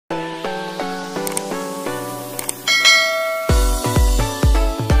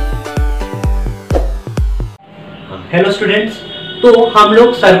Hello students, तो हम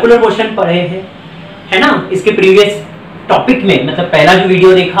लोग सर्कुलर मोशन पढ़े हैं, है ना। इसके प्रीवियस टॉपिक में मतलब पहला जो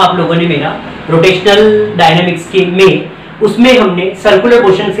वीडियो देखा आप लोगों ने मेरा रोटेशनल डायनामिक्स के में, उसमें हमने सर्कुलर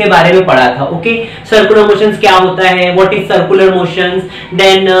मोशंस के बारे में पढ़ा था। ओके, सर्कुलर मोशंस क्या होता है, what is circular motions,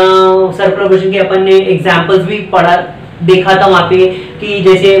 then circular motion के अपन ने एग्जांपल्स भी पढ़ा देखा था वहां पे कि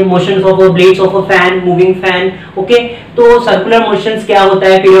जैसे motions of blades of a fan, moving fan. Okay, तो सर्कुलर मोशंस क्या होता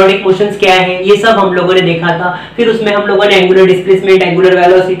है, पीरियोडिक मोशंस क्या है, ये सब हम लोगों ने देखा था। फिर उसमें हम लोगों ने angular displacement, angular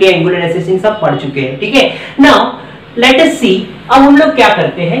velocity, angular assessing सब पढ़ चुके हैं। ठीक है, नाउ लेट अस सी अब हम लोग क्या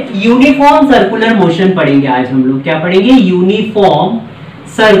करते हैं, यूनिफॉर्म सर्कुलर मोशन पढ़ेंगे। आज हम लोग क्या पढ़ेंगे, uniform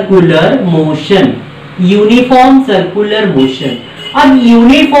circular motion. Uniform circular motion. अब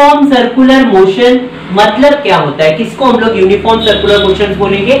यूनिफॉर्म सर्कुलर मोशन मतलब क्या होता है, किसको हम लोग यूनिफॉर्म सर्कुलर मोशंस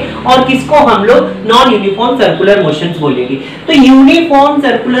बोलेंगे और किसको हम लोग नॉन यूनिफॉर्म सर्कुलर मोशंस बोलेंगे। तो यूनिफॉर्म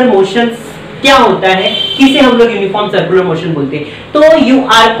सर्कुलर मोशंस क्या होता है, किसे हम लोग यूनिफॉर्म सर्कुलर मोशन बोलते हैं। तो you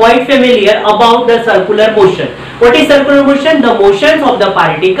are quite familiar about the circular motion. What is circular motion, the motions of the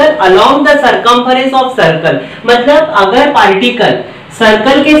particle along the circumference of circle. मतलब अगर पार्टिकल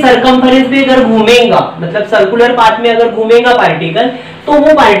सर्कल के सर्कमफरेंस पे अगर घूमेगा, मतलब सर्कुलर पाथ में अगर घूमेगा पार्टिकल, तो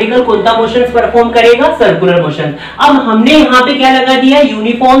वो पार्टिकल कौन सा मोशन परफॉर्म करेगा, सर्कुलर मोशन। अब हमने यहाँ पे क्या लगा दिया,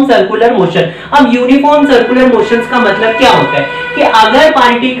 यूनिफॉर्म सर्कुलर मोशन। अब यूनिफॉर्म सर्कुलर मोशंस का मतलब क्या होता है कि अगर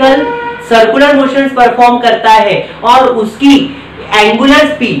पार्टिकल सर्कुलर मोशंस परफॉर्म करता है और उसकी एंगुलर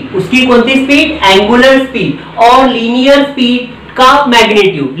स्पीड, उसकी कौन सी स्पीड, एंगुलर स्पीड और लीनियर स्पीड का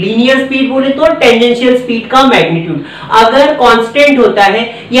मैग्नीट्यूड, लीनियर स्पीड बोले तो टेंजेंशियल स्पीड का मैग्नीट्यूड अगर कांस्टेंट होता है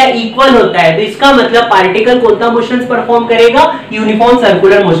या इक्वल होता है, तो इसका मतलब पार्टिकल कौन सा मोशंस परफॉर्म करेगा, यूनिफॉर्म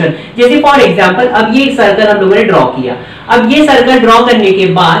सर्कुलर मोशन। जैसे फॉर एग्जांपल अब ये सर्कल हम लोगों ने ड्रॉ किया। अब ये सर्कल ड्रॉ करने के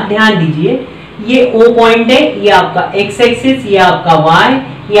बाद ध्यान दीजिए, ये O पॉइंट है, ये आपका x एक्सिस, ये आपका y,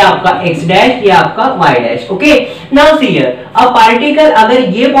 ये आपका x डैश, ये आपका y dash. Okay, now see here, a particle अगर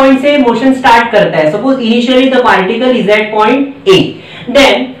ये पॉइंट से मोशन स्टार्ट करता है, suppose initially the particle is eight point A,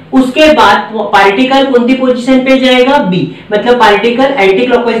 then उसके बाद पार्टिकल कौन सी पोजीशन पे जाएगा, B, मतलब पार्टिकल एंटी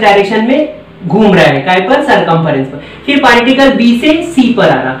क्लॉकवाइज डायरेक्शन में घूम रहा है, काय पर, सर्कमफरेंस पर। फिर पार्टिकल B से C पर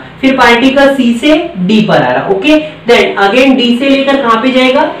आ रहा, फिर पार्टिकल C से D पर आ रहा। ओके, देन अगेन D से लेकर कहां पे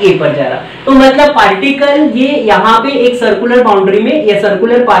जाएगा, A पर जा रहा। तो मतलब पार्टिकल ये यहाँ पे एक सर्कुलर बाउंड्री में या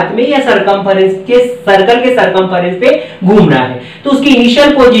सर्कुलर पाथ में या सर्कमफरेंस के, सर्कल के सर्कमफरेंस पे घूम रहा है। तो उसकी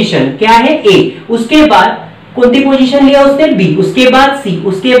इनिशियल पोजीशन क्या है, A, उसके बाद कौन सी पोजीशन लिया उसने, B, उसके बाद C,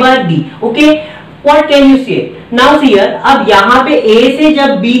 उसके बाद D। Okay, What can you say? Now here, अब यहाँ पे A से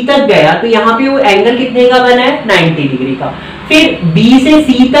जब B तक गया तो यहाँ पे वो एंगल कितने का बना है, 90 डिग्री का। फिर B से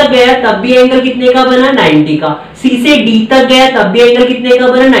C तक गया तब भी एंगल कितने का बना, 90 का। C से D तक गया तब भी एंगल कितने का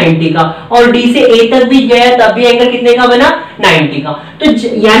बना, 90 का। और D से A तक भी गया तब भी एंगल कितने का बना, 90 का। तो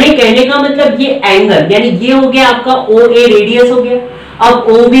यानी कहने का मतलब ये एंगल, यानी ये हो गया आपका OA रेडियस हो गया। अब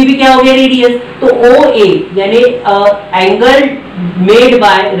OB भी क्या हो गया, रेडियस। तो OA यानी angle made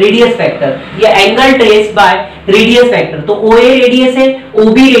by radius factor या angle trace by radius factor. तो OA रेडियस है,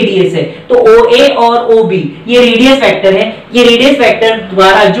 OB रेडियस है, तो OA और OB ये रेडियस फैक्टर है। ये रेडियस फैक्टर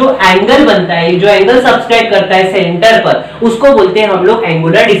द्वारा जो एंगल बनता है, जो एंगल सब्सक्राइब करता है सेंटर पर, उसको बोलते हैं हम लोग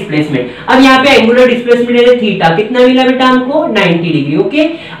एंगुलर डिस्प्लेसमेंट। अब यहाँ पे एंगुलर डिस्प्लेसमेंट है थीटा, कितना मिला बेटा हमको, 90 डिग्री। ओके,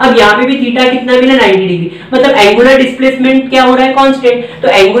 अब यहाँ पे भी थीटा कितना मिला, 90 डिग्री। मतलब एंगुलर डिस्प्लेसमेंट क्या हो रहा है, कांस्टेंट। तो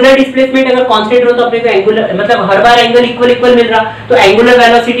एंगुलर डिस्प्लेसमेंट अगर कांस्टेंट हो तो अपने को एंगुलर मतलब हर बार एंगल इक्वल इक्वल मिल रहा, तो एंगुलर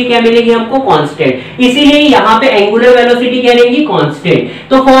वेलोसिटी क्या मिलेगी हमको, कांस्टेंट। इसीलिए यहाँ पे एंगुलर वेलोसिटी क्या रहेगी, कांस्टेंट।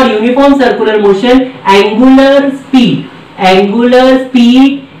 तो for uniform circular motion angular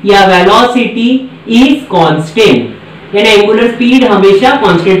speed या वेलोसिटी इज कांस्टेंट, यानी एंगुलर स्पीड हमेशा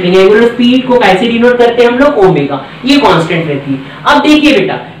कांस्टेंट रहेगी। एंगुलर स्पीड को कैसे डिनोट करते हैं हम लोग, ओमेगा, ये कांस्टेंट रहती है। अब देखिए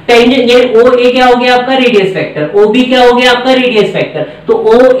बेटा, टेंजेंट ये OA क्या हो गया आपका, रेडियस फैक्टर, OB क्या हो गया आपका, रेडियस फैक्टर। तो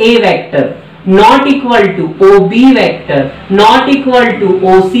OA vector not equal to OB vector not equal to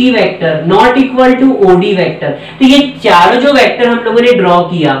OC vector not equal to OD vector. तो ये चारों जो वेक्टर हम लोगों ने ड्रॉ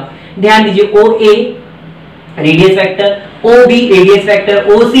किया, ध्यान दीजिए, OA radius vector, OB radius vector,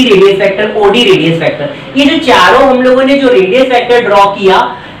 OC radius vector, OD radius vector, ये जो चारों हम लोगों ने जो रेडियस वेक्टर ड्रॉ किया,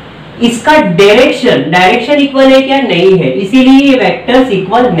 इसका डायरेक्शन इक्वल है क्या, नहीं है, इसीलिए ये वेक्टर्स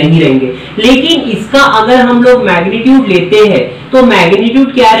इक्वल नहीं रहेंगे। लेकिन इसका अगर हम लोग मैग्नीट्यूड लेते हैं तो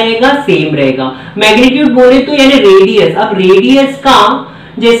मैग्नीट्यूड क्या रहेगा, सेम रहेगा। मैग्नीट्यूड बोले तो यानी रेडियस, अब रेडियस का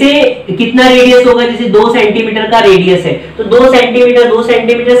जैसे कितना रेडियस होगा, जैसे 2 सेंटीमीटर का रेडियस है तो 2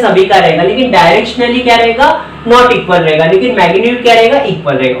 सेंटीमीटर सभी का रहेगा, लेकिन डायरेक्शनली क्या रहेगा, नॉट इक्वल रहेगा, लेकिन मैग्नीट्यूड क्या रहेगा,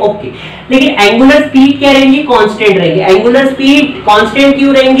 इक्वल रहेगा। ओके, लेकिन एंगुलर स्पीड क्या रहेंगी, कांस्टेंट रहेंगी। एंगुलर स्पीड कांस्टेंट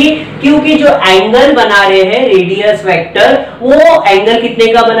क्यों रहेंगी, क्योंकि जो एंगल बना रहे हैं रेडियस वेक्टर, वो एंगल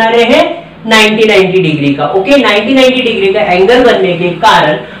कितने का बना रहे हैं, 90 डिग्री का। ओके, 90 डिग्री का एंगल बनने के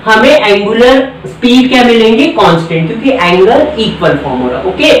कारण हमें एंगुलर स्पीड क्या मिलेंगे, कांस्टेंट, क्योंकि एंगल इक्वल फॉर्म हो रहा।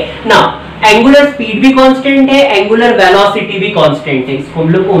 ओके, नाउ एंगुलर स्पीड भी कांस्टेंट है, एंगुलर वेलोसिटी भी कांस्टेंट है, इसको हम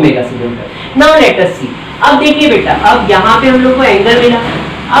लोग ओमेगा से बोलते हैं। नाउ लेट अस सी, अब देखिए बेटा, अब यहाँ पे हम लोग को एंगल मिला।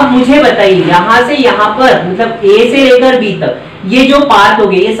 अब मुझे बताइए यहां से यहां पर मतलब ए से लेकर बी तक ये जो पाथ हो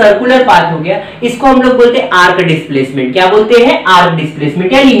गया, ये सर्कुलर पाथ हो गया, इसको हम लोग बोलते हैं आर्क डिस्प्लेसमेंट। क्या बोलते हैं, आर्क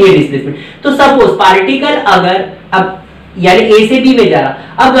डिस्प्लेसमेंट या लीनियर डिस्प्लेसमेंट। तो सपोज पार्टिकल अगर अब यानी ए से बी में जा रहा,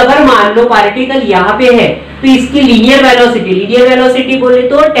 अब अगर मान लो पार्टिकल यहाँ पे है तो इसकी लीनियर वेलोसिटी बोले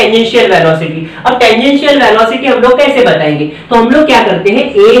तो टेंजेंशियल वेलोसिटी। अब टेंजेंशियल वेलोसिटी हम लोग कैसे बताएंगे, तो हम लोग क्या करते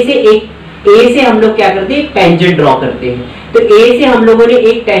हैं, ए से हम लोग क्या करते हैं, टेंजेंट ड्रॉ करते हैं। तो ए से हम लोगों ने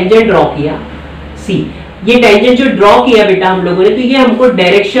एक टेंजेंट ड्रॉ किया, सी ये टेंजेंट जो ड्रॉ किया बेटा हम लोगों ने, तो ये हमको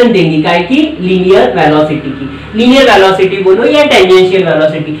डायरेक्शन देंगी काय की, लीनियर वेलोसिटी की। लीनियर वेलोसिटी बोलो या टेंजेंशियल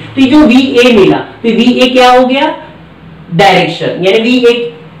वेलोसिटी। तो ये जो VA मिला, तो VA क्या हो गया, डायरेक्शन, यानी VA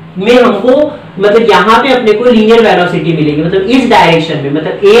में हमको मतलब यहाँ पे अपने को लीनियर वेलोसिटी मिलेगी, मतलब इस डायरेक्शन में।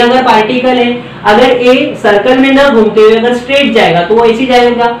 मतलब ए अगर पार्टिकल है, अगर ए सर्कल में ना घूमते हुए अगर स्ट्रेट जाएगा तो वो ऐसे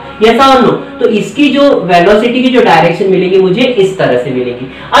जाएगा, यस और नो। तो इसकी जो वेलोसिटी की जो डायरेक्शन मिलेगी मुझे इस तरह से मिलेगी।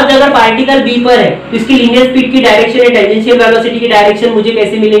 अब अगर पार्टिकल बी पर है तो इसकी लीनियर स्पीड की डायरेक्शन या टेंजेंशियल वेलोसिटी की डायरेक्शन मुझे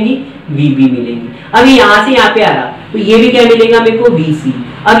कैसे मिलेंगी, VB मिलेंगी। अब यहाँ से यहाँ पे आ रहा तो ये भी क्या मिलेगा मेरे को, VC।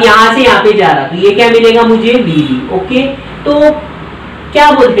 अब यहाँ से यहाँ पे जा रहा तो ये क्या मिलेगा मुझे, VB। ओके, तो क्या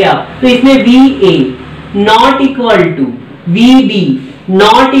बोलते हैं आप, तो इसमें VA not equal to VB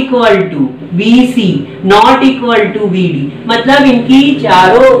not equal to VC not equal to VD। मतलब इनकी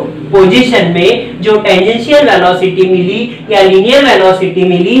चारों पोजीशन में जो टेंजेंशियल वेलोसिटी मिली या लीनियर वेलोसिटी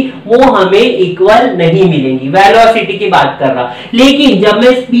मिली वो हमें इक्वल नहीं मिलेंगी। वेलोसिटी की बात कर रहा, लेकिन जब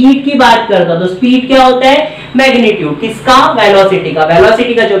मैं स्पीड की बात करता तो स्पीड क्या होता है, मैग्नीट्यूड किसका, वेलोसिटी का।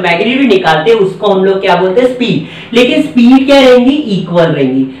 वेलोसिटी का जो मैग्नीट्यूड निकालते हैं उसको हम लोग क्या बोलते हैं, स्पीड। लेकिन स्पीड क्या रहेंगी, इक्वल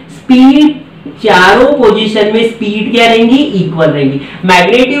रहेंगी। स्पीड चारों पोजीशन में स्पीड क्या रहेंगी, इक्वल रहेंगी।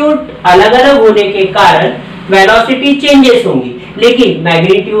 मैग्नीट्यूड अलग अलग होने के कारण वेलोसिटी चेंजेस होंगी, लेकिन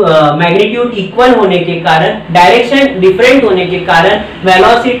मैग्नीट्यूड इक्वल होने के कारण, डायरेक्शन डिफरेंट होने के कारण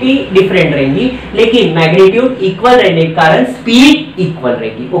वेलोसिटी डिफरेंट रहेंगी, लेकिन मैग्नीट्यूड इक्वल रहने के कारण स्पीड इक्वल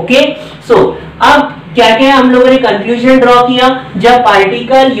रहेगी। ओके, सो अब क्या क्या हम लोगों ने कंक्लूजन ड्रॉ किया, जब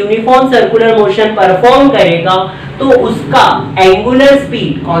particle uniform circular motion perform करेगा तो उसका एंगुलर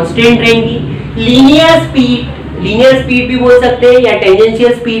स्पीड कांस्टेंट रहेगी, लीनियर स्पीड भी बोल सकते हैं या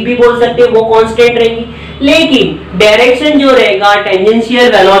टेंजेंशियल स्पीड भी बोल सकते हैं, वो कांस्टेंट रहेगी। लेकिन डायरेक्शन जो रहेगा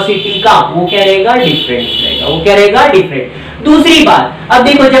टेंजेंशियल वेलोसिटी का वो क्या रहेगा, डिफरेंट रहेगा, वो क्या रहेगा, डिफरेंट। दूसरी बात, अब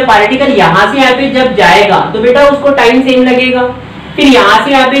देखो जब पार्टिकल यहां से यहाँ पे जब जाएगा तो बेटा उसको टाइम सेम लगेगा, फिर यहां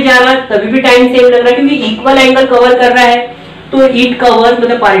से यहाँ पे जा रहा तभी भी टाइम सेम लग रहा है, क्योंकि इक्वल एंगल कवर कर रहा है। तो इट कवर्स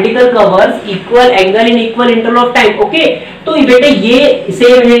मतलब particle covers equal angle in equal interval of time. Okay, तो बेटा ये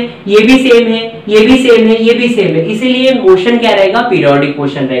सेम है, ये भी सेम है, ये भी सेम है, ये भी सेम है, इसीलिए मोशन क्या रहेगा, पीरियोडिक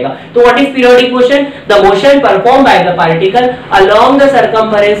मोशन रहेगा। तो what is periodic motion, the motion perform by the particle along the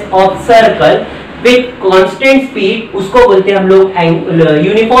circumference of circle with constant speed, उसको बोलते हैं हम लोग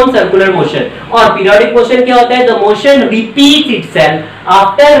यूनिफॉर्म सर्कुलर मोशन। और पीरियोडिक मोशन क्या होता है, the motion repeats itself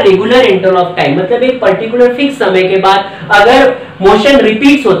after regular interval of time. मतलब एक पर्टिकुलर फिक्स समय के बाद अगर मोशन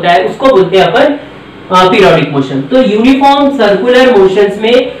रिपीट्स होता है उसको बोलते हैं अपन पीरियोडिक मोशन। तो यूनिफॉर्म सर्कुलर मोशंस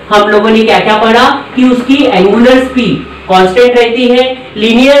में हम लोगों ने क्या क्या पढ़ा कि उसकी एंगुलर स्पीड कांस्टेंट रहती है,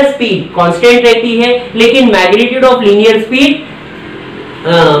 लीनियर स्पीड कांस्टेंट रहती है, लेकिन magnitude of linear speed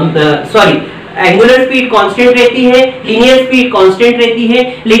angular speed constant रहती है, लीनियर स्पीड कांस्टेंट रहती है,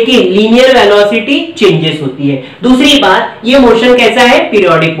 लेकिन लीनियर वेलोसिटी चेंजेस होती है। दूसरी बात, ये मोशन कैसा है,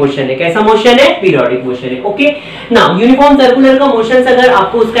 पीरियोडिक मोशन है। कैसा मोशन है, पीरियोडिक मोशन है। ओके, नाउ यूनिफॉर्म सर्कुलर का मोशंस अगर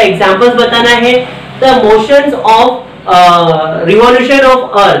आपको उसका एग्जांपल्स बताना है, the motions of revolution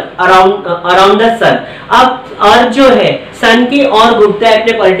of earth around the सन। अब अर्थ जो है सन की और घूमता है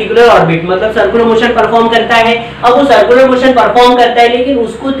अपने पर्टिकुलर ऑर्बिट, मतलब सर्कुलर मोशन परफॉर्म करता है। अब वो सर्कुलर मोशन परफॉर्म करता है, लेकिन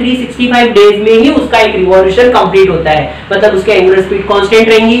उसको 365 डेज में ही उसका एक रिवॉल्यूशन कंप्लीट होता है, मतलब उसके एंगुलर स्पीड कांस्टेंट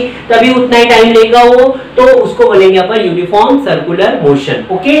रहेंगी, तभी उतना ही टाइम लेगा वो, तो उसको बोलेंगे अपन uniform circular motion.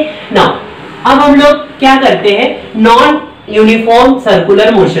 Okay, now अब हम लोग क्या करते हैं, नॉन यूनिफॉर्म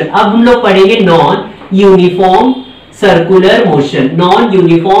सर्कुलर मोशन। अब हम लोग पढ़ेंगे non uniform circular motion, non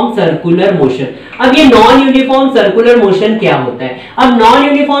uniform circular motion. अब ये नॉन यूनिफॉर्म सर्कुलर मोशन क्या होता है? अब नॉन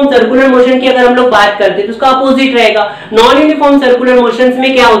यूनिफॉर्म सर्कुलर मोशन की अगर हम लोग बात करते हैं तो उसका अपोजिट रहेगा। नॉन यूनिफॉर्म सर्कुलर मोशंस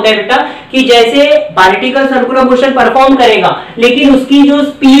में क्या होता है बेटा कि जैसे पार्टिकल सर्कुलर मोशन परफॉर्म करेगा लेकिन उसकी जो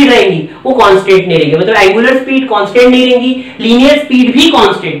स्पीड रहेगी वो कांस्टेंट नहीं रहेगी, मतलब एंगुलर स्पीड कांस्टेंट नहीं रहेगी, लीनियर स्पीड भी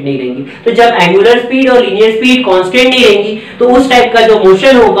कांस्टेंट नहीं रहेगी। तो जब एंगुलर स्पीड और लीनियर स्पीड कांस्टेंट नहीं रहेंगी तो उस टाइप का जो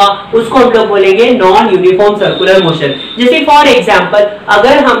मोशन होगा उसको हम लोग बोलेंगे नॉन यूनिफॉर्म सर्कुलर मोशन। जैसे फॉर एग्जांपल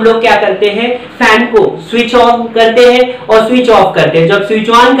अगर हम लोग क्या करते हैं, फैन को स्विच ऑन करते हैं और स्विच ऑफ करते हैं, जब स्विच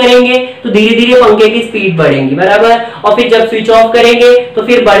ऑन करेंगे तो धीरे धीरे पंखे की स्पीड बढ़ेगी, बराबर, और फिर जब स्विच ऑफ करेंगे तो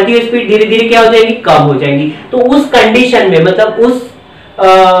फिर बढ़ती हुई स्पीड धीरे धीरे क्या हो जाएगी, कम हो जाएगी। तो उस कंडीशन में, मतलब उस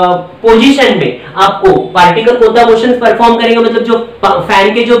पोजीशन में आपको पार्टिकल कौन सा मोशन परफॉर्म करेंगे, मतलब जो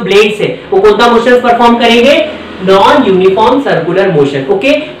फैन के जो ब्लेड्स है वो कौन सा मोशन परफॉर्म करेंगे, non uniform circular motion.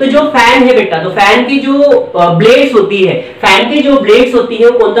 Okay, तो जो फैन है बेटा, तो फैन की जो ब्लेड्स होती है, फैन की जो ब्लेड्स होती है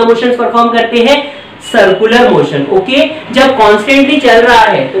वो कौन सा मोशन परफॉर्म करते हैं, सर्कुलर मोशन। ओके, जब कॉन्स्टेंटली चल रहा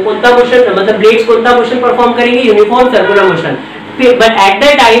है तो कौन सा मोशन, मतलब ब्लेड्स कौन सा मोशन परफॉर्म करेंगे, uniform circular motion. But at the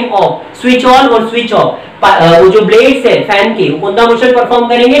time off switch on और स्विच ऑफ वो जो ब्लेड्स है फैन के कौन सा मोशन परफॉर्म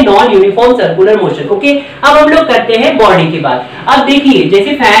करेंगे, non uniform circular motion. Okay, अब हम लोग करते हैं बॉडी की बात। अब देखिए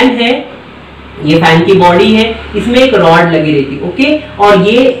जैसे फैन है, ये फैन की बॉडी है, इसमें एक रॉड लगी रहती है। ओके, और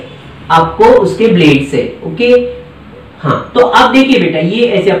ये आपको उसके ब्लेड्स है। ओके, हाँ, तो अब देखिए बेटा ये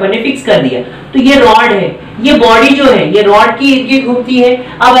ऐसे अपन ने फिक्स कर दिया, तो ये रॉड है, ये बॉडी जो है ये रॉड की इर्द गिर्द घूमती है।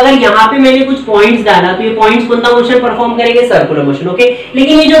 अब अगर यहाँ पे मैंने कुछ पॉइंट्स डाला तो ये पॉइंट्स कौन सा मोशन परफॉर्म करेंगे, सर्कुलर मोशन। ओके,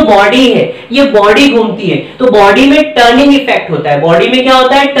 लेकिन ये जो बॉडी है ये बॉडी घूमती है, तो बॉडी में टर्निंग इफेक्ट होता है। बॉडी में क्या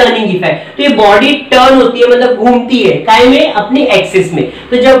होता है, टर्निंग इफेक्ट। तो ये बॉडी टर्न होती है, मतलब घूमती है, काय में, अपनी एक्सिस में।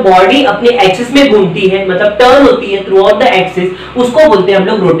 तो जब बॉडी अपनी एक्सिस में घूमती है, मतलब टर्न होती है थ्रू आउट द एक्सिस, उसको बोलते हैं हम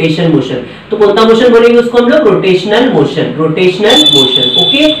लोग रोटेशन मोशन। तो कौन सा मोशन बोलेंगे उसको हम लोग, rotational motion, rotational motion.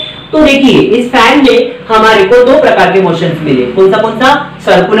 Okay, तो देखिए इस फैन में हमारे को दो प्रकार के मोशंस मिले, कौन सा,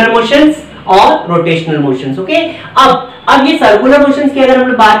 सर्कुलर मोशंस और रोटेशनल मोशंस। ओके, अब ये सर्कुलर मोशंस की अगर हम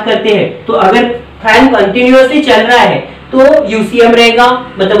लोग बात करते हैं तो अगर फैन कंटिन्यूअसली चल रहा है तो यूसीएम रहेगा,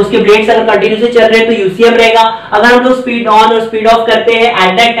 मतलब उसके ब्लेड्स अगर कंटिन्यूअसली चल रहे हैं तो यूसीएम रहेगा। अगर हम लोग स्पीड ऑन और स्पीड ऑफ करते हैं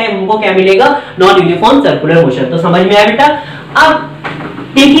एट दैट टाइम हमको क्या मिलेगा, नॉन यूनिफॉर्म सर्कुलर मोशन। तो समझ में आया बेटा। अब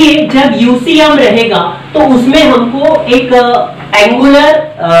देखिए जब यूसीएम रहेगा तो उसमें हमको एक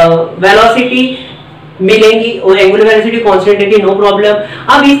एंगुलर वेलोसिटी मिलेंगी, और एंगुलर वेलोसिटी कांस्टेंट रहती है, नो प्रॉब्लम।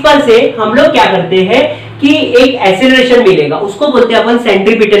 अब इस पर से हम लोग क्या करते हैं कि एक एक्सेलरेशन मिलेगा, उसको बोलते हैं अपन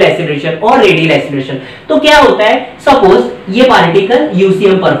सेंट्रीपिटल एक्सेलरेशन और रेडियल एक्सेलरेशन। तो क्या होता है, सपोज ये पार्टिकल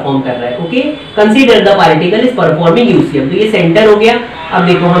यूसीएम परफॉर्म कर रहा है। Okay, consider the particle is performing UCM. तो ये सेंटर हो गया। अब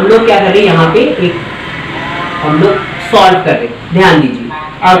देखो हम लोग क्या कर रहे हैं, यहाँ पे एक हम लोग सॉल्व कर रहे हैं, ध्यान दीजिए।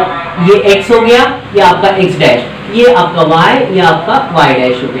 अब ये x हो गया, ये आपका x डैश, ये आपका y, ये आपका y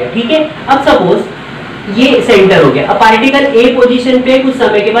डैश हो गया। ठीक है, अब सपोज ये सेंटर हो गया। अब पार्टिकल A पोजीशन पे, कुछ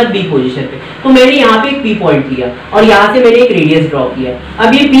समय के बाद B पोजीशन पे, तो मैंने यहाँ पे एक P पॉइंट लिया और यहाँ से मैंने एक रेडियस ड्रॉ किया।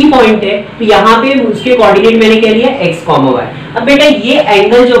 अब ये P पॉइंट है तो यहाँ पे उसके कोऑर्डिनेट मैंने क्या लिया, x, y। अब बेटा ये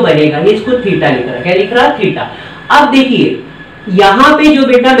एंगल जो बनेगा ये इसको थीटा लिख रहा है, क्या लिख रहा है, थीटा। अब देखिए यहाँ पे जो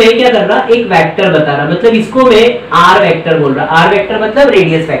बेटा मैं क्या कर रहा, एक वेक्टर बता रहा, मतलब इसको मैं आर वेक्टर बोल रहा। आर वेक्टर मतलब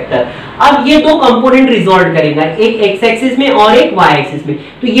रेडियस वेक्टर। अब ये दो कंपोनेंट रिजॉल्व करेगा, एक एक्स एक्सिस में और एक वाई एक्सिस में।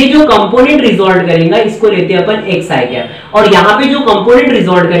 तो ये जो कंपोनेंट रिजॉल्व करेगा इसको लेते हैं अपन एक्स आई कैप, और यहाँ पे जो कंपोनेंट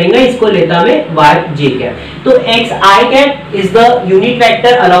रिजॉल्व करेगा इसको लेता मैं वाई जे कैप। तो x I cap is the unit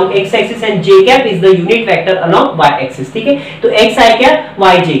vector along x axis and J cap is the unit vector along Y axis. ठीक है, तो एक्स आई कैप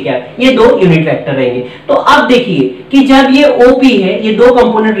वाई जे कैप ये दो यूनिट वेक्टर रहेंगे। तो अब देखिए कि जब ये ओपी है ये दो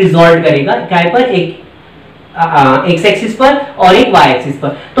कंपोनेंट रिजॉल्व करेगा क्या पर, एक एक्स एक्सिस पर और एक वाई एक्सिस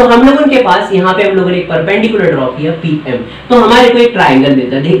पर। तो हम लोगों के पास यहाँ पे हम लोगों ने एक परपेंडिकुलर ड्रॉ किया पीएम, तो हमारे को एक ट्राइंगल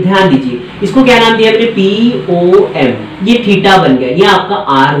मिलता है। ध्यान दीजिए इसको क्या नाम दिया हमने, पीओएम। ये थीटा बन गया, ये आपका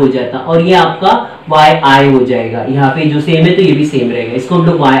आर हो जाता और ये आपका वाई आई हो जाएगा। यहाँ पे जो सेम है तो ये भी सेम रहेगा, इसको हम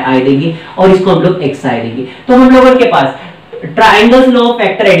लोग वाई आई देंगे और इसको हम लोग एक्स आई देंगे। तो हम लोगों के पास triangles law of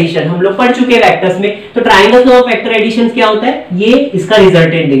vector addition हम लोग पढ़ चुके हैं वेक्टर्स में। तो triangles law of vector addition क्या होता है, ये इसका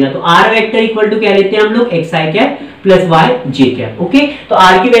रिजल्टेंट देगा। तो आर वेक्टर इक्वल टू क्या लेते हैं हम लोग, एक्स आई कैप प्लस वाई जे कैप। ओके, तो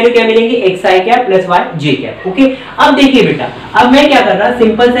आर की वैल्यू क्या मिलेंगी, एक्स आई कैप प्लस वाई जे कैप। ओके, अब देखिए बेटा, अब मैं क्या कर रहा,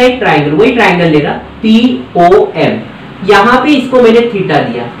 सिंपल सा एक ट्राइंगल, वही ट्राइंगल ले रहा पी ओ एम, यहाँ पे इसको मैंने थीटा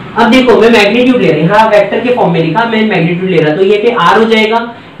दिया। अब देखो मैं मैग्नीट्यूड ले रहा हूं, यहाँ वेक्टर के फॉर्म में लिखा, मैं मैग्नीट्यूड ले रहा, तो ये पे आर हो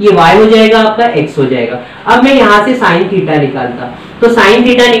जाएगा, ये y हो जाएगा, आपका x हो जाएगा। अब मैं यहाँ से साइन थीटा निकालता, तो साइन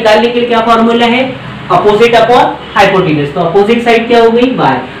थीटा निकालने के लिए क्या फॉर्मूला है, अपोजिट अपॉन हाइपोटेन्यूज। तो अपोजिट साइड क्या हो गई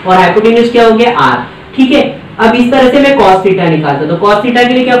y और हाइपोटेन्यूज क्या हो गया r। ठीक है, अब इस तरह से मैं cos थीटा निकालता, तो cos थीटा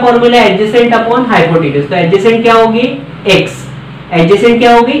के लिए क्या फॉर्मूला है, एडजेसेंट अपॉन हाइपोटेन्यूज। तो एडजेसेंट क्या होगी x, एडजेसेंट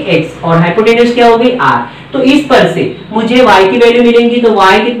क्या होगी x और हाइपोटेन्यूज क्या होगी r। तो इस पर से मुझे y की वैल्यू मिलेंगी, तो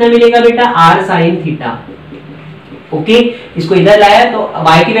y कितना मिलेगा बेटा, r sin थीटा। ओके, इसको इधर लाया तो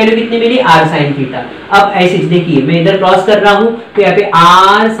y की वैल्यू कितनी मिली, r sin थीटा। अब ऐसे देखिए मैं इधर क्रॉस कर रहा हूं तो यहाँ पे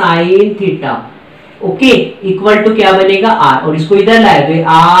r sin theta okay equal to क्या बनेगा r, और इसको इधर लाया तो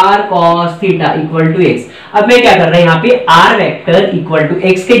r cos theta equal to x। अब मैं क्या कर रहा हूं यहाँ पे r vector equal to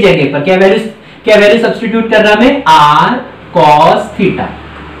x के जगह पर क्या वैल्यू सब्स्टिट्यूट कर रहा मैं, r cos theta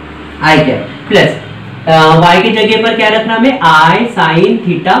i cap plus y की जगह पर क्या रखना मैं, i sin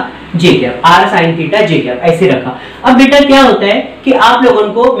theta j cap, r sin theta j cap ऐसे रखा। अब बेटा क्या होता है कि आप लोगों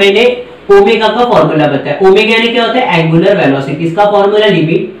को मैंने ओमेगा का फॉर्मूला बताया। ओमेगा यानी क्या होता है, एंगुलर वेलोसिटी। इसका formula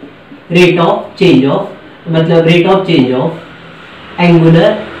limit rate of change of, मतलब rate of change of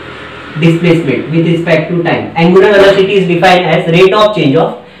angular displacement with respect to time. Angular velocity is defined as rate of change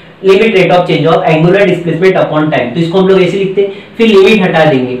of, limit rate of change of angular displacement upon time. तो इसको हम लोग ऐसे लिखते हैं, फिर limit हटा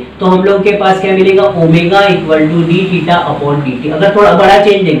देंगे तो हम लोग के पास क्या मिलेगा, omega equal to D theta upon D T. अगर थोड़ा बड़ा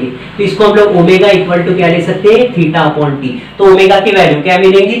चेंज देंगे तो इसको हम लोग ओमेगा इक्वल टू क्या ले सकते हैं, थीटा अपॉन टी। तो ओमेगा की वैल्यू क्या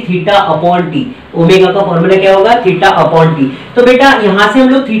मिलेगी, थीटा अपॉन टी। ओमेगा का फॉर्मूला क्या होगा, थीटा अपॉन टी। तो बेटा यहाँ से हम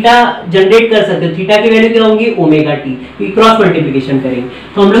लोग थीटा जनरेट कर सकते हैं। थीटा की वैल्यू क्या होगी, ओमेगा टी। क्रॉस मल्टीप्लिकेशन करेंगे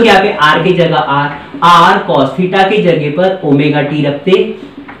तो हम लोग यहाँ पे r की जगह r cos थीटा की जगह पर ओमेगा टी रखते,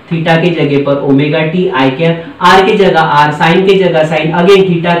 थीटा के जगह पर omega T I cap, are के जगह आर, साइन के जगह साइन, अगेन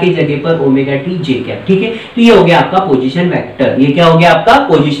थीटा के जगह पर ओमेगा टी जे कैप। ठीक है, तो ये हो गया आपका पोजीशन वेक्टर। ये क्या हो गया आपका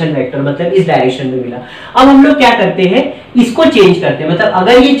पोजीशन वेक्टर, मतलब इस डायरेक्शन में मिला। अब हम लोग क्या करते हैं, इसको चेंज करते हैं, मतलब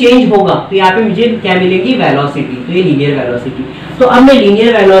अगर ये चेंज होगा तो यहाँ पे मुझे क्या मिलेगी, वेलोसिटी। तो ये लीनियर वेलोसिटी। तो अब मैं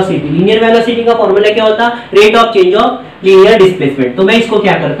लीनियर वेलोसिटी का फॉर्मूला क्या होता, rate of change of linear displacement. तो मैं इसको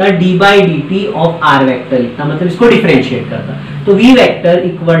क्या करता, D by D T of are vector लिखता, मतलब इसको डिफरेंशिएट करता। तो v vector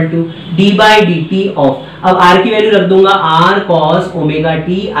equal to D by D T of, अब r की वैल्यू रख दूंगा r cos omega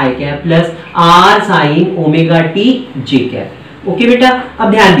T I cap plus r sin omega T J cap. Okay बेटा,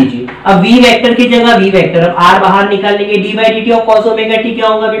 अब ध्यान दीजिए, अब v वेक्टर की जगह v वेक्टर, अब r बाहर निकाल लेंगे, D by D T of cos omega T क्या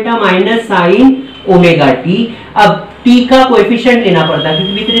होगा बेटा, माइनस sin ओमेगा टी। अब t का कोएफिशिएंट लेना पड़ता है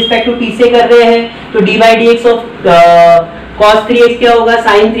क्योंकि विद रिस्पेक्ट टू t से कर रहे हैं, तो D by D x of cos 3x क्या होगा,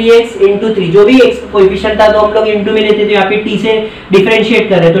 sin 3x into 3, जो भी x कोएफिशिएंट था तो हम लोग इनटू में लेते थे, यहाँ पे t से डिफरेंशिएट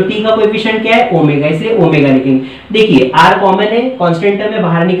कर रहे हैं तो t का कोएफिशिएंट क्या है, ओमेगा, इसलिए ओमेगा लिखेंगे। देखिए r कॉमन है, कांस्टेंट टर्म में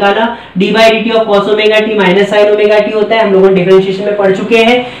बाहर निकाला, d by D T of cos omega t minus sin omega t होता है, हम लोग डिफरेंशिएशन में पढ़ चुके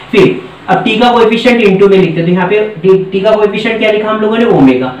हैं। फिर अब t का कोएफिशिएंट इनटू में लिखते हैं, तो यहाँ पे t का कोएफिशिएंट क्या लिखा हम लोगों ने,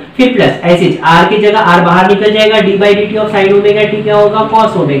 ओमेगा। फिर प्लस ऐसे r की जगह r बाहर निकल जाएगा, d by D T of sin omega t क्या होगा,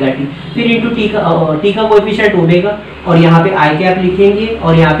 cos ओमेगा t। फिर इनटू t का कोएफिशिएंट ओमेगा, और यहाँ पे i कैप लिखेंगे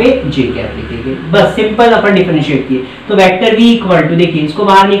और यहाँ पे j कैप लिखेंगे। बस सिंपल अपन डिफरेंशिएट किए। तो वेक्टर v इक्वल टू, देखिए इसको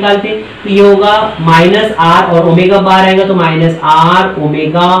बाहर निकालते तो ये होगा माइनस r और ओमेगा बाहर आएगा तो minus r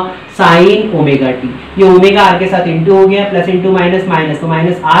omega sine omega T. ये ओमेगा r के साथ इंटू हो गया, प्लस इंटू माइनस माइनस, तो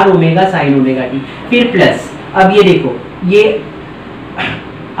minus r omega sine omega T. फिर प्लस, अब ये देखो ये,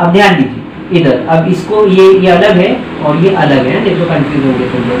 अब ध्यान दीजिए इधर, अब इसको ये अलग है और ये अलग है, देखो कंफ्यूज हो गए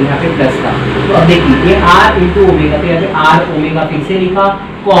तुम लोग, यहाँ पे प्लस का। तो अब देखिए ये r इंटू ओमेगा, तो यहाँ पे r ओमेगा फिर से लिखा,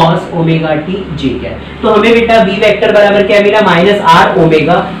 cos ओमेगा टी जे क्या है। तो हमें बेटा v वेक्टर बराबर क्या मिला, minus r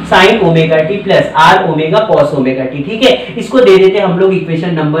omega sine omega T plus r omega cos omega T. ठीक है, इसको दे देते हम लोग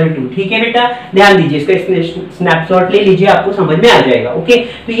इक्वेशन नंबर 2। ठीक है बेटा, ध्यान दीजिए, इसका स्नैपशॉट ले लीजिए, आपको समझ में आ जाएगा। ओके,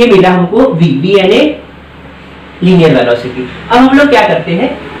 तो ये मिला हमको v यानी लीनियर वेलोसिटी। अब हम लोग क्या करते हैं,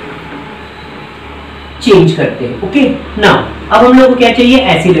 चेंज करते हैं। ओके नाउ अब हम लोग को क्या चाहिए,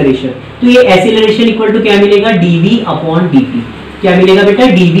 एक्सीलरेशन। तो ये एक्सीलरेशन इक्वल टू क्या मिलेगा, dv अपॉन dt। क्या मिलेगा बेटा,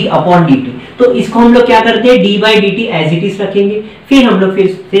 dv अपॉन dt। तो इसको हम लोग क्या करते हैं, d by dt as it is रखेंगे। फिर हम लोग फिर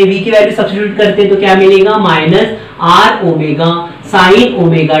से v की वैल्यू सब्स्टिट्यूट करते हैं तो क्या मिलेगा, minus r omega sine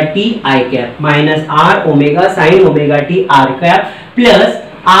omega t आई cap, minus r omega sine omega t r cap plus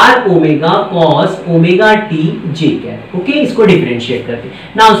r omega cos omega t j cap. Okay, इसको डिफरेंशिएट करते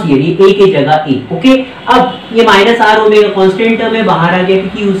हैं। नाउ सी ये a की जगह a। ओके, अब ये minus r omega constant term में बाहर आ गया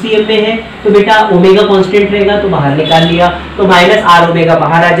क्योंकि UCM में है, तो बेटा ओमेगा कांस्टेंट रहेगा तो बाहर निकाल लिया, तो माइनस r ओमेगा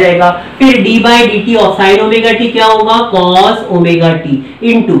बाहर आ जाएगा। फिर d by D T of sine omega t क्या होगा, cos omega t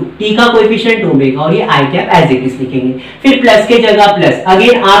into t का कोएफिशिएंट ओमेगा, और ये i cap as it is लिखेंगे। फिर प्लस के जगह प्लस,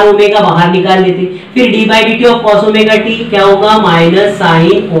 अगेन r ओमेगा बाहर निकाल लेते, फिर d by D T of cos omega t क्या होगा, minus sine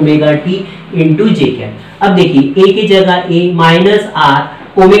omega t into j cap. अब देखिए a की जगह a minus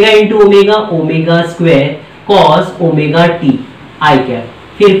r omega into omega, omega square cos omega t I cap,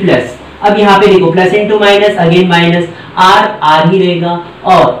 फिर प्लस, अब यहाँ पे देखो plus into minus, again minus, r ही रहेगा।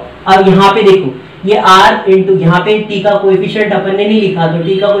 और अब यहाँ पे देखो ये r इंटू यहाँ पे t का कोएफिशिएंट अपन ने नहीं लिखा, तो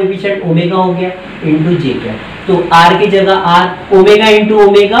t का कोएफिशिएंट ओमेगा हो गया इंटू जे कैप, तो r की जगह r, omega into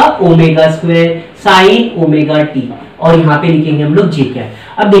omega, omega square sine omega t, और यहाँ पे लिखेंगे हम लोग जे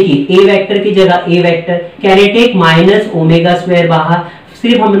कैप। अब देखिए a वेक्टर की जगह a vector, can I take minus omega square बाहर,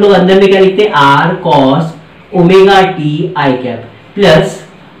 सिर्फ हम लोग अंदर में क्या लिखते हैं, r cos omega t i cap plus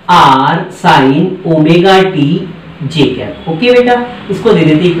r sin omega t j cap. Okay बेटा, इसको दे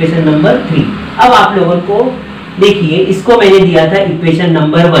देते इक्वेशन नंबर 3। अब आप लोगों को देखिए, इसको मैंने दिया था equation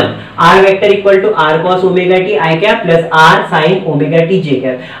number 1, r vector equal to r cos omega t i cap plus r sin omega t j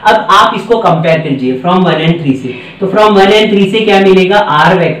cap. अब आप इसको कंपेयर कीजिए फ्रॉम 1 एंड 3 से, तो फ्रॉम 1 एंड 3 से क्या मिलेगा,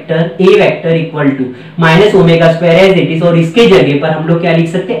 r vector a vector equal to minus omega square as it is, और इसके जगह पर हम लोग क्या लिख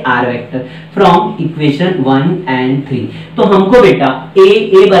सकते हैं, r vector from equation 1 and 3। तो हमको बेटा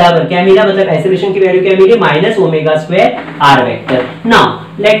a बराबर क्या मिला, मतलब आइसोलेशन की वैल्यू क्या मिली, minus omega square r vector. Now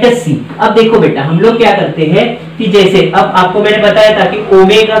let us सी, अब देखो बेटा हम लोग क्या करते हैं कि जैसे अब आपको मैंने बताया था कि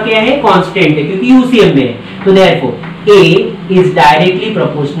ओमेगा क्या है, कांस्टेंट है क्योंकि यूसीएम में है, तो therefore a is directly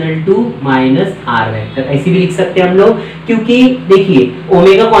proportional to minus r vector, ऐसे भी लिख सकते हैं हम लोग, क्योंकि देखिए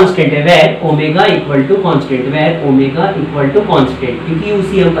ओमेगा कांस्टेंट है, where omega equal to constant, where omega equal to constant, क्योंकि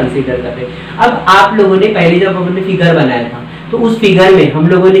यूसीएम कंसीडर कर रहे हैं। अब आप लोगों ने पहले जब हमने फिगर बनाया था, तो उस फिगर में हम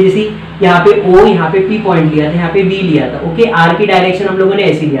लोगों ने जैसे यहाँ पे O, यहाँ पे P पॉइंट लिया था, यहाँ पे V लिया था, ओके, R की डायरेक्शन हम लोगों ने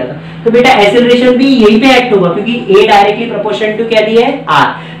ऐसी लिया था, तो बेटा एक्सेलरेशन भी यहीं पे एक्ट होगा, क्योंकि A डायरेक्टली प्रोपोर्शनल टू क्या दिया है,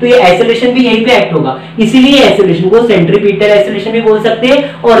 R, तो ये एक्सेलरेशन भी यहीं पे एक्ट होगा। इसीलिए एक्सेलरेशन को सेंट्रीपिटल एक्सेलरेशन भी बोल सकते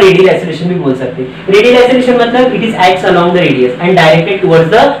हैं और रेडियल एक्सेलरेशन भी बोल सकते हैं। रेडियल एक्सेलरेशन मतलब it is acts along the radius and directed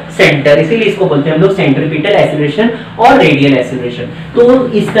towards the centre, इसीलिए इसको बोलते हैं हम लोग सेंट्रीपिटल एक्सेलरेशन और रेडियल एक्सेलरेशन। तो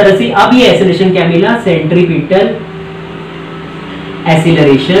इस तरह से अब ये एक्सेलरेशन क्या मिला, सेंट्रीपिटल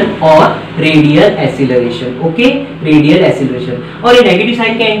एक्सीलरेशन और radial acceleration, okay, radial acceleration. और ये नेगेटिव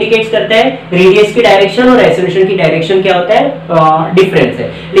साइन क्या इंडिकेट्स करता है, रेडियस की डायरेक्शन और एक्सीलरेशन की डायरेक्शन क्या होता है, डिफरेंस है,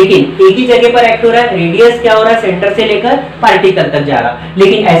 लेकिन एक ही जगह पर एक्ट हो रहा है, रेडियस क्या हो रहा है, सेंटर से लेकर पार्टिकल तक जा रहा,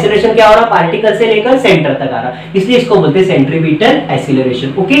 लेकिन एक्सीलरेशन क्या हो रहा है, पार्टिकल से लेकर सेंटर तक आ रहा, इसलिए इसको बोलते हैं सेंट्रीपिटल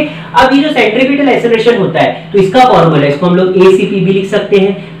एक्सीलरेशन, ओके। अब ये जो सेंट्रीपिटल एक्सीलरेशन होता है, तो इसका फॉर्मूला, इसको हम लोग ACP भी लिख सकते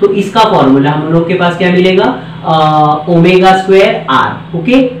हैं, तो इसका फॉर्मूला हम लोग के पास क्या मिलेगा, omega square r,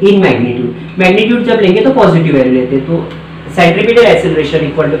 okay, in magnitude, magnitude जब लेंगे तो पॉजिटिव वैल्यू लेते हैं, तो सेंट्रीपिटल एक्सीलरेशन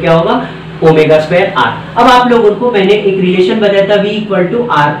इक्वल टू क्या होगा, ओमेगा स्क्वायर r। अब आप लोगों को मैंने एक रिलेशन बताया था v equal to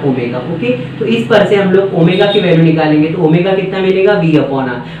r omega, okay, तो इस पर से हम लोग ओमेगा की वैल्यू निकालेंगे, तो ओमेगा कितना मिलेगा, v अपॉन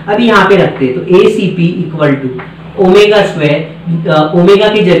r। अभी यहाँ पे रखते हैं, तो ACP equal to omega square, omega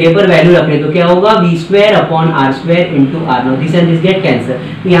की जगह पर वैल्यू रख रहे तो क्या होगा, v square upon r square into r, now this and this get cancel,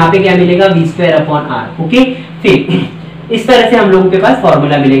 तो यहाँ पे क्या मिलेगा, v square upon r, okay. फिर इस तरह से हम लोगों के पास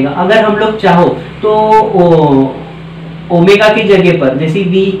फॉर्मूला मिलेगा। अगर हम लोग चाहो तो ओमेगा की जगह पर जैसे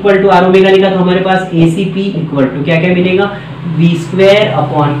v equal to r omega लिखा, तो हमारे पास ACP इक्वल टू क्या क्या मिलेगा, v स्क्वायर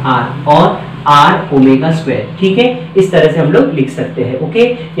अपॉन r और r ओमेगा स्क्वायर, ठीक है, इस तरह से हम लोग लिख सकते हैं, ओके।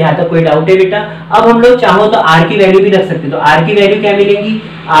 यहाँ तक कोई डाउट है बेटा? अब हम लोग चाहो तो r की वैल्यू भी रख सकते हैं, तो r की वैल्यू क्या मिलेगी,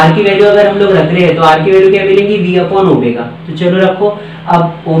 r की वैल्यू अगर हम लोग रख रहे हैं तो r की वैल्यू क्या मिलेगी, v अपॉन ओमेगा, तो चलो रखो।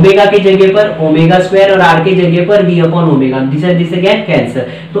 अब ओमेगा की जगह पर ओमेगा स्क्वायर और r की जगह पर v upon omega, this again cancel,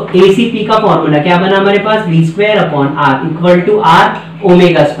 तो ACP का फॉर्मूला क्या बना हमारे पास, v square upon r equal to r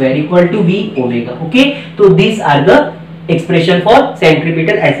omega square equal to v omega, okay. तो this are the expression for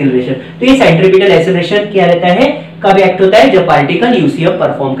centripetal acceleration. तो ये सेंट्रीपिटल एक्सीलरेशन क्या रहता है, कब एक्ट होता है, जब पार्टिकल यूसीएम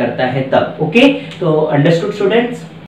परफॉर्म करता है तब, ओके। तो अंडरस्टूड स्टूडेंट्स?